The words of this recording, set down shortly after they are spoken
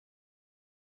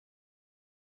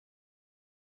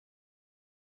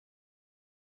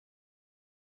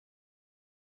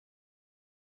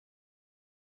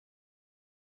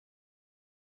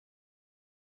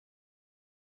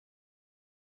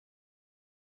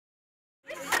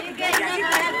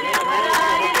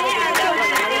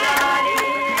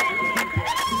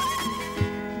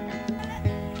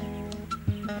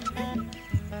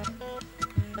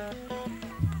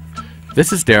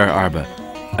This is Dera Arba,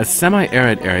 a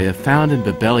semi-arid area found in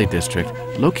Babile district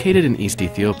located in East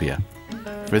Ethiopia.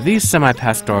 For these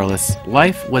semi-pastoralists,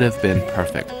 life would have been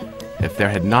perfect if there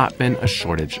had not been a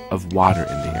shortage of water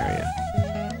in the area.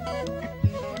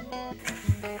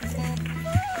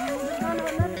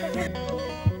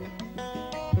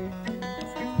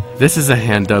 This is a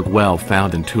hand-dug well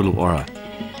found in Tulu Ora.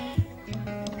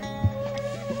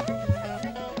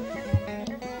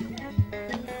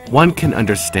 One can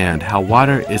understand how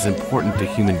water is important to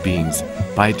human beings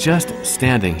by just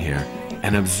standing here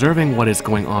and observing what is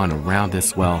going on around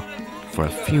this well for a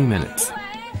few minutes.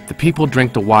 The people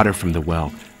drink the water from the well,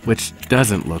 which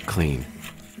doesn't look clean.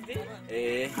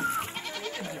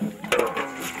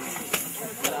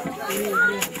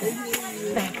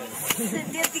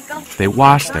 They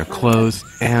wash their clothes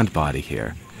and body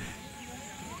here.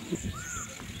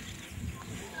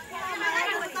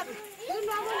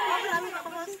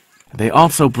 They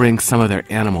also bring some of their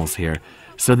animals here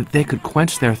so that they could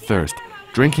quench their thirst,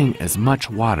 drinking as much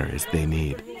water as they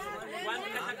need.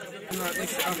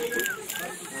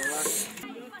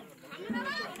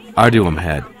 Arduum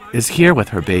Head is here with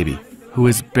her baby, who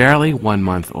is barely 1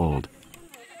 month old.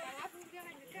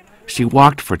 She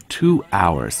walked for 2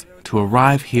 hours to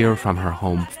arrive here from her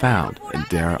home found in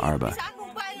Dera Arba.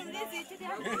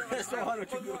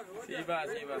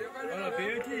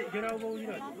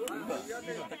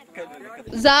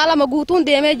 Zala magutun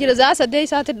deme jira za sadde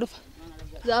saati dhufa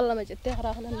zala ma jette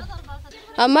xaraxna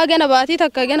amma gena baati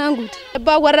takka gena ngut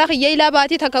ba warra khiyila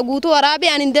baati takka gutu warabi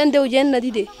an dende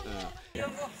jennati de.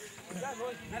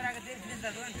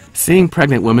 Seeing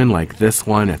pregnant women like this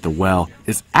one at the well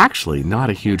is actually not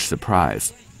a huge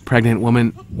surprise. Pregnant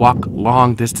women walk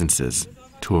long distances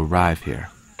to arrive here.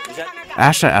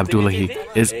 Asha Abdullahi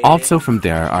is also from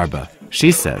Dera Arba.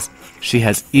 She says she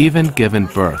has even given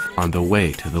birth on the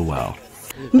way to the well.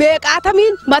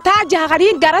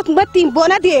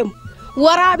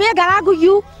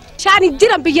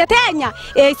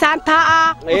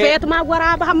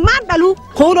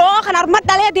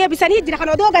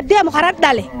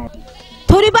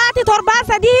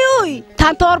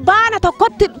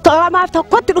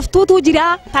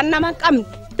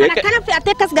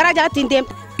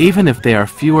 Even if they are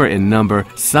fewer in number,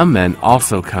 some men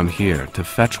also come here to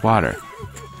fetch water.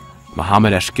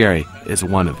 Muhammad Ashkari is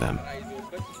one of them.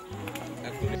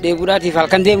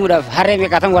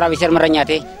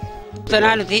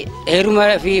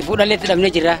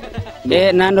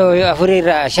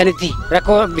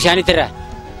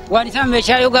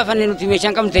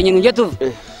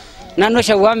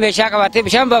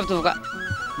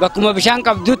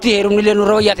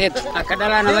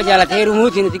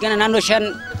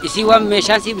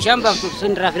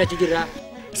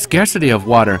 Scarcity of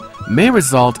water may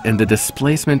result in the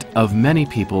displacement of many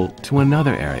people to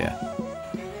another area.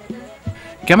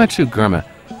 Gemachu Gurma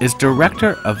is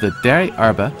director of the Dera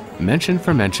Arba Menschen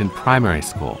for Menschen primary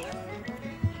school.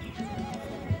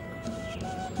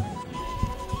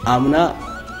 Amna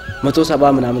mato saba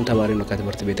ምናምን ተማሪ ነው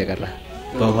ከትምህርት ቤት የቀረ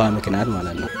በውሃ ምክንያት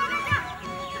ማለት ነው።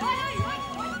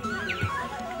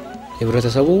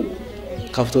 ህብረተሰቡ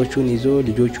ከፍቶቹን ይዞ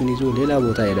ልጆቹን ይዞ ሌላ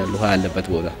ቦታ ይሄዳሉ ውሃ ያለበት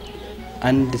ቦታ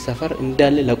አንድ ሰፈር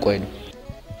እንዳለ ለቆይ ነው።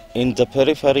 In the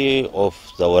periphery of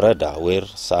the Warada, where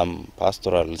some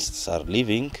pastoralists are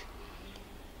living,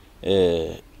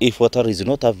 if water is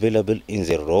not available in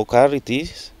their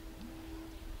localities,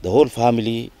 the whole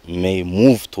family may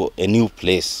move to a new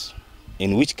place,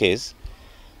 in which case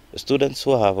students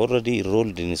who have already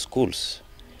enrolled in schools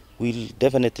will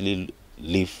definitely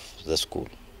leave the school.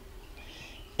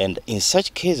 And in such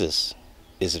cases,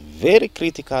 it's very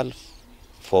critical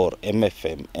for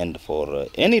MFM and for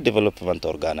any development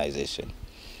organization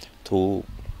to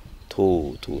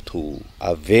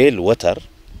avail water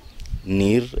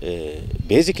near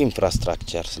basic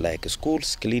infrastructures like schools,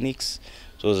 clinics,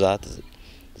 so that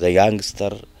the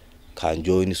youngster can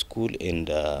join school and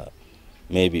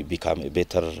maybe become a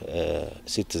better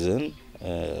citizen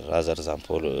rather than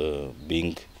for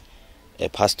being a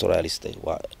pastoralist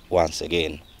once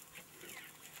again.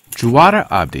 Juwara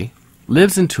Abdi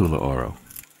lives in Tulu Oro.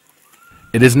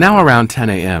 It is now around 10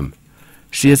 a.m.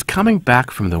 She is coming back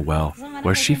from the well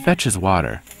where she fetches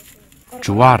water.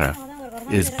 Juwara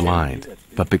is blind,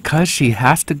 but because she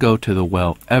has to go to the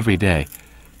well every day,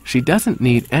 she doesn't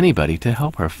need anybody to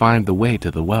help her find the way to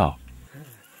the well.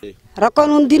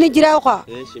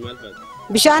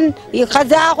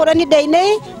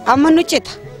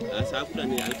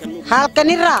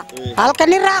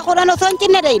 halkanirraa kudhan osoo hin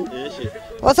cinne deyin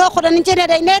osoo kudhan hin cinne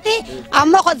deyneeti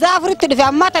amma zaafuritti dhufe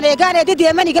amma tan eegaaneeti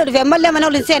deemanii gara dhufe ammallee mana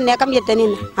olin seenne akkam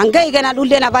jettaniin hanga eeganaa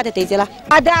dhulleen abaate teessila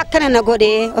aadaa akkana na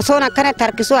godhe osoon akkanatti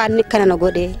harkisuu aanni akkana na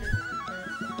godhe.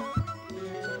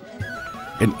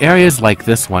 In areas like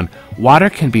this one, water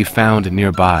can be found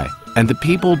nearby, and the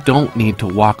people don't need to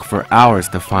walk for hours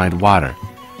to find water.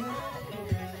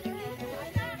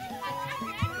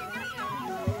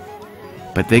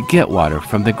 But they get water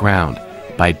from the ground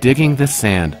by digging the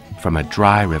sand from a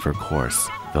dry river course.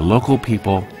 The local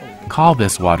people call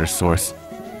this water source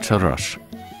chorosh.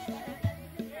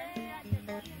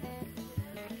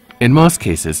 In most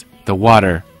cases, the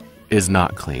water is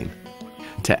not clean.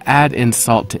 To add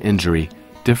insult to injury,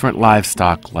 different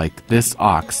livestock like this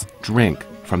ox drink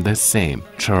from this same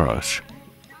chorosh.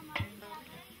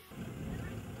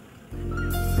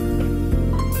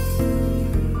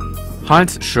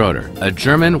 Hans Schroeder, a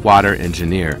German water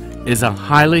engineer, is a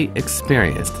highly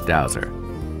experienced dowser.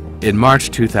 In March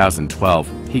 2012,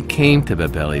 he came to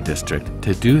Babile district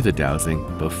to do the dowsing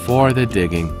before the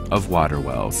digging of water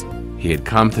wells. He had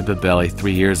come to Babile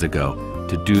 3 years ago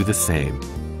to do the same.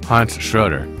 Hans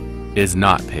Schroeder is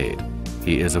not paid.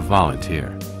 He is a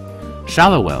volunteer.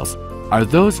 Shallow wells are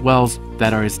those wells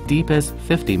that are as deep as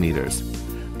 50 meters.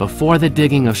 Before the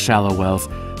digging of shallow wells,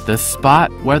 the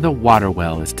spot where the water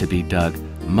well is to be dug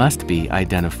must be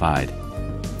identified.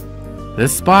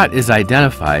 This spot is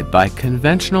identified by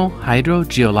conventional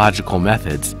hydrogeological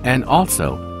methods and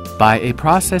also by a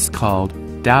process called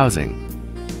dowsing.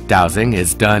 Dowsing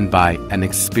is done by an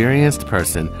experienced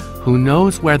person who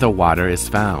knows where the water is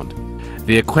found.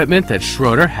 The equipment that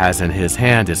Schroeder has in his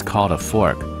hand is called a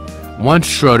fork. Once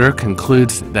Schroeder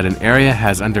concludes that an area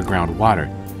has underground water,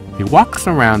 he walks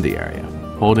around the area,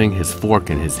 holding his fork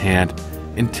in his hand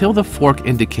until the fork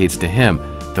indicates to him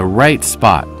the right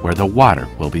spot where the water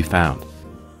will be found.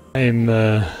 I'm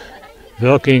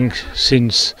working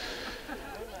since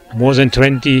more than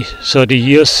 30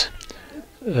 years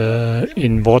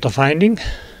in water finding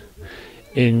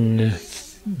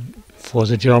for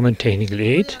the German technical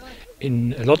aid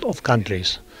in a lot of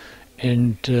countries,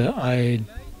 and I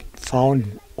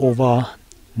found over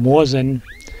more than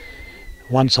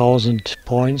 1,000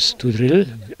 points to drill,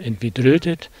 and we drilled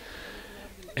it,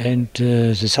 and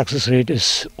the success rate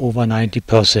is over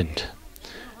 90%.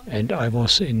 And I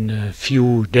was in a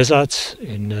few deserts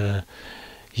in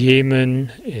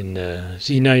Yemen, in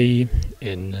Sinai,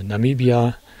 in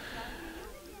Namibia,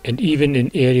 and even in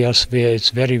areas where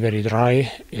it's very, very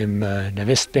dry in the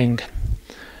West Bank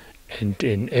and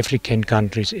in African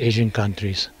countries, Asian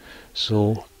countries.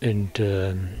 So, and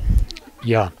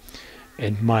yeah,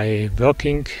 and my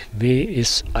working way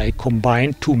is I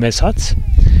combine two methods: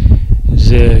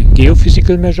 the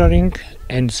geophysical measuring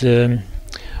and the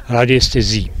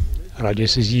radiesthesie.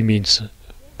 Radiesthesie means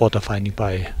water finding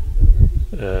by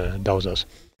dowsers.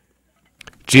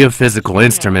 Geophysical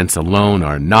instruments alone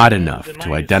are not enough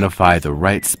to identify the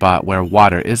right spot where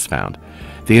water is found.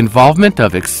 The involvement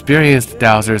of experienced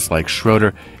dowsers like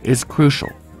Schroeder is crucial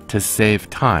to save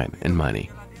time and money.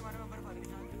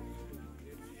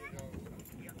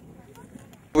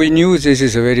 We knew this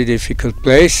is a very difficult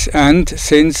place, and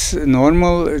since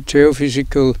normal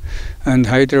geophysical and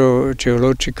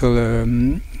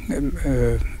hydrogeological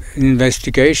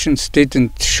investigations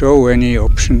didn't show any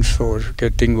options for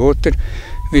getting water,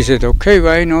 we said, okay,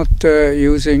 why not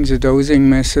using the dowsing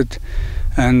method?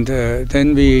 And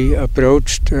then we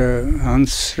approached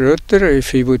Hans Schroeder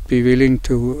if he would be willing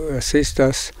to assist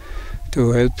us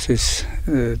to help these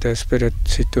desperate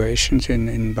situations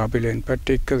in Babile in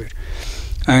particular.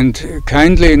 And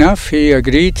kindly enough, he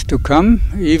agreed to come,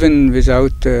 even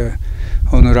without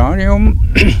honorarium.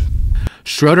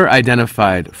 Schroeder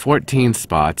identified 14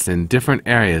 spots in different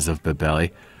areas of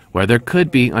Babile where there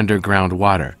could be underground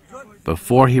water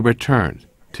before he returned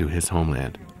to his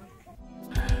homeland.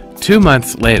 2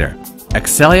 months later,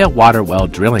 Excelia Water Well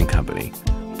Drilling Company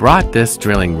brought this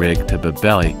drilling rig to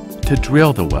Babile to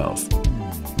drill the wells.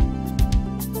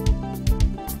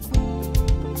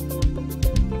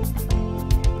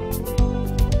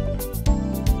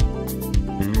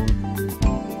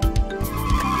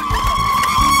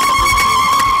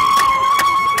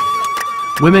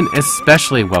 Women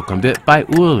especially welcomed it by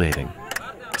ululating,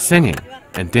 singing,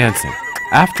 and dancing.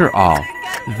 After all,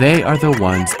 they are the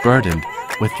ones burdened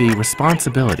with the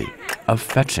responsibility of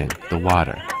fetching the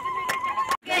water.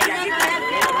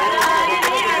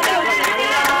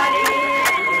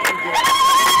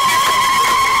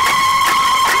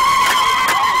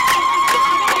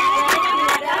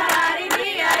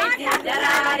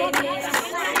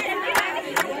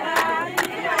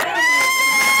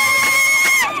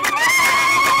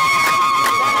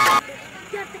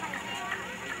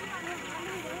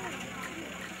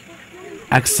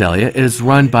 Axelia is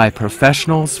run by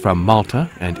professionals from Malta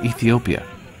and Ethiopia.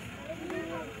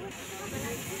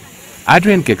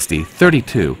 Adrian Gixty,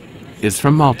 32, is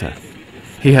from Malta.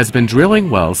 He has been drilling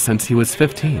wells since he was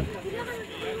 15.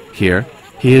 Here,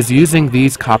 he is using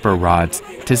these copper rods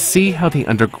to see how the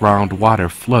underground water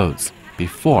flows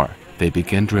before they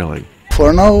begin drilling.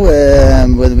 For now,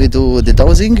 when we do the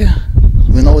dowsing,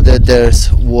 we know that there's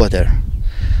water,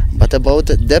 but about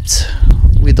the depths,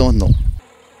 we don't know.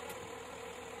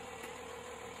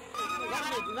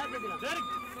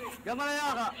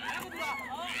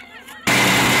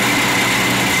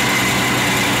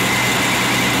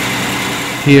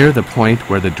 Here, the point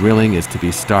where the drilling is to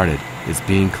be started is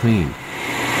being cleaned.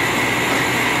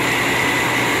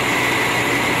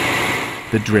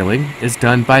 The drilling is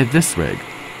done by this rig.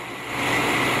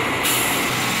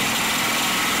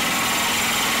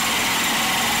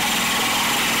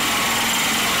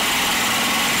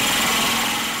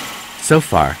 So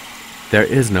far, there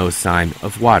is no sign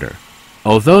of water.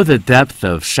 Although the depth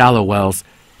of shallow wells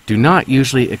do not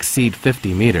usually exceed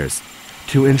 50 meters,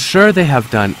 to ensure they have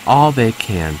done all they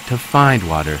can to find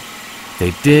water,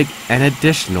 they dig an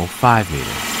additional 5 meters.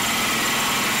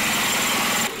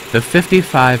 The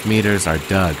 55 meters are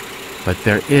dug, but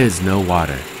there is no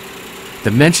water. The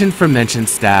Menschen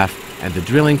staff and the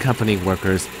drilling company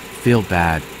workers feel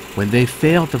bad when they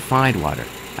fail to find water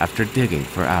after digging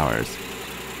for hours.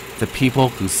 The people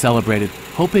who celebrated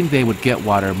hoping they would get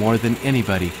water more than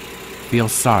anybody feel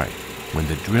sorry when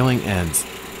the drilling ends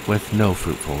with no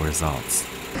fruitful results.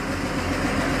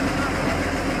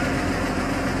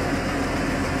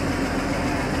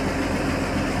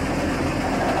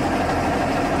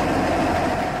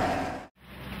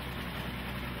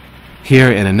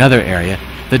 Here in another area,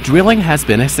 the drilling has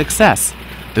been a success.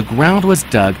 The ground was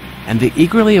dug and the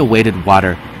eagerly awaited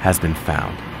water has been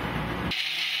found.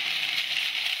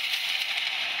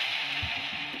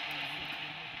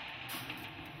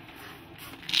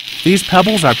 These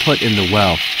pebbles are put in the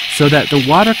well so that the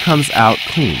water comes out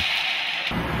clean.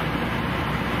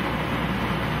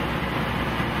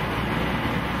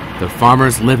 The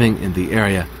farmers living in the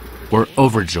area were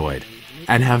overjoyed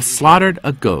and have slaughtered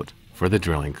a goat for the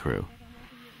drilling crew.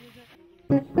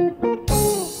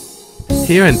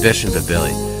 Here in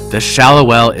Babile, the shallow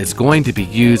well is going to be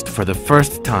used for the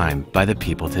first time by the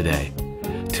people today.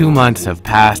 2 months have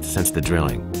passed since the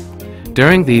drilling.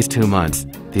 During these 2 months,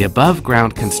 the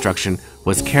above-ground construction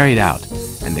was carried out,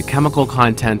 and the chemical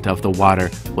content of the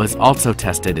water was also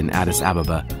tested in Addis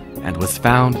Ababa and was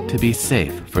found to be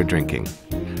safe for drinking.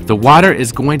 The water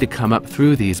is going to come up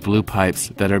through these blue pipes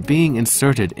that are being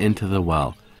inserted into the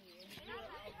well.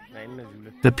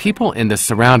 The people in the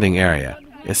surrounding area,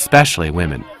 especially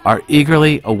women, are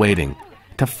eagerly awaiting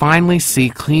to finally see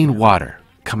clean water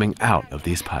coming out of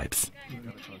these pipes.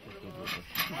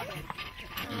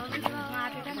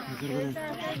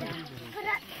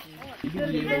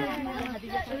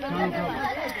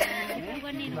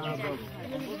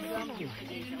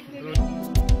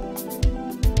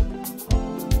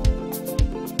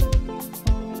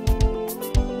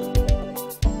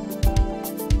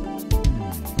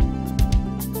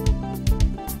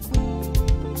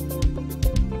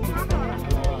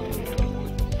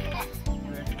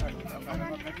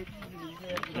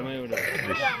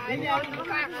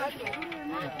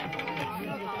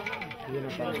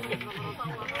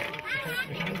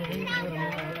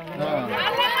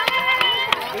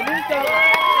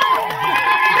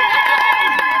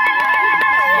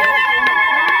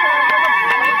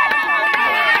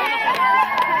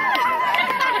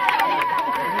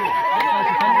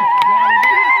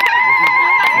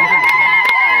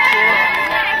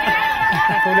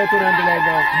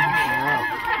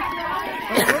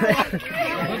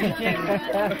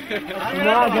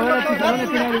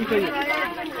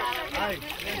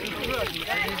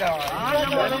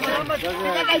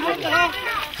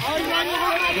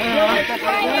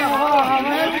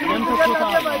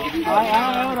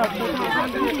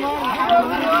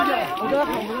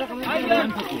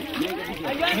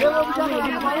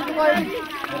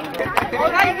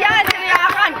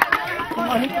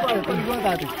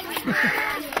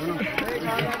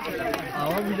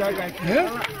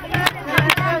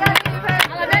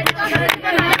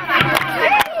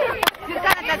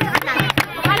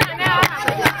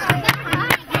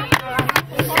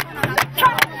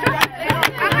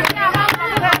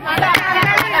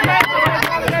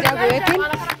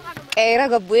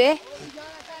 Gabuye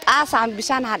asam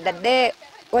bishan hadade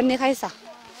wonni khaisa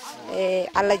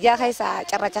alaja khaisa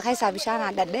charracha khaisa bishan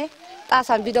hadade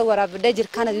tasam bido warabde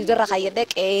jirkana didra khayde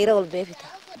qeero walbefita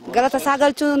galata isaa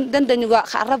galchuu dandeenyu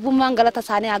harrabummaan galata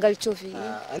isaanii galchuuf.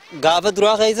 Gaafa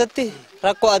duraa keessatti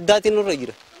rakkoo addaatiin nurra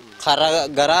jira.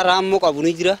 Garaa raammoo qabu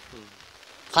ni jira.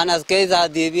 Kan as keessaa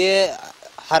deebi'ee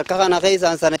harka kana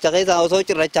keessaan sanacha keessaa osoo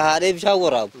cirracha haadhee bishaan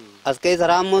waraabu. As keessa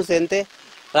raammoon seentee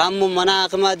raammoon mana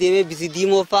hakimaa deemee bisi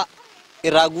diimoo fa'a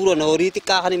irraa guuran horii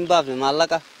xiqqaa kan hin baafne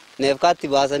maallaqa neefkaatti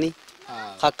baasanii.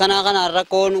 Akkanaa kanaan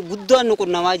rakkoon guddaan nu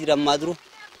qunnamaa jira ammaa duru.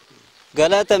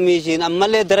 Galata Menschen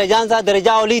ammallee darajaan isaa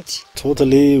darajaa oliiti.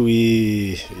 Totally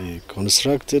we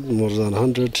constructed more than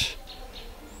 100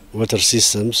 water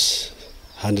systems,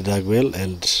 hand dug well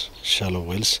and shallow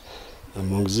wells.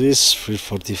 Among these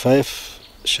 45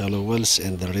 shallow wells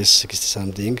and the rest 60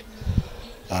 something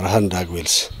are hand dug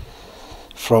wells.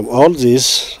 From all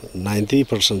these,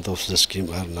 90% of the scheme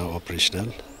are now operational.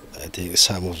 I think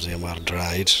some of them are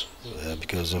dried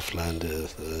because of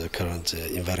current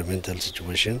environmental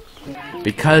situation.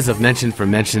 Because of Menschen for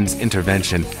Menschen's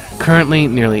intervention, currently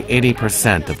nearly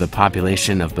 80% of the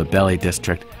population of Babile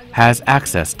district has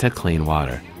access to clean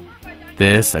water.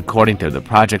 This, according to the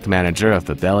project manager of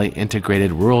the Babile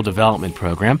Integrated Rural Development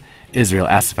Program, Israel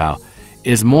Asfal,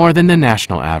 is more than the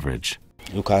national average.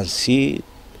 You can see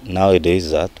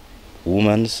nowadays that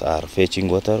women are fetching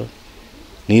water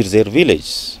near their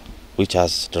village, which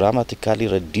has dramatically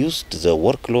reduced the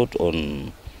workload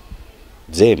on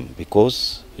them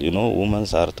because, women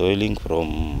are toiling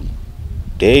from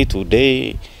day to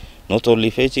day, not only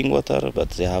fetching water, but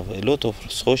they have a lot of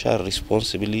social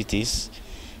responsibilities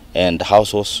and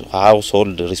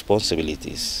household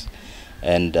responsibilities.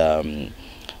 And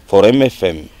for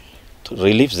MFM, to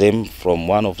relieve them from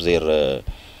one of their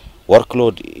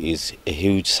workload is a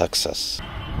huge success.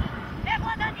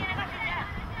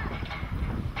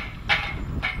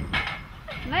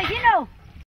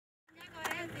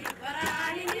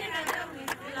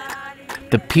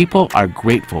 The people are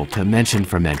grateful to Menschen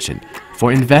for Menschen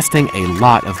for investing a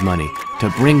lot of money to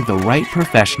bring the right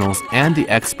professionals and the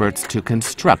experts to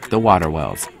construct the water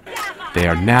wells. They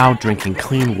are now drinking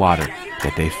clean water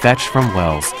that they fetch from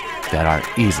wells that are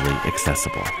easily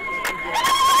accessible.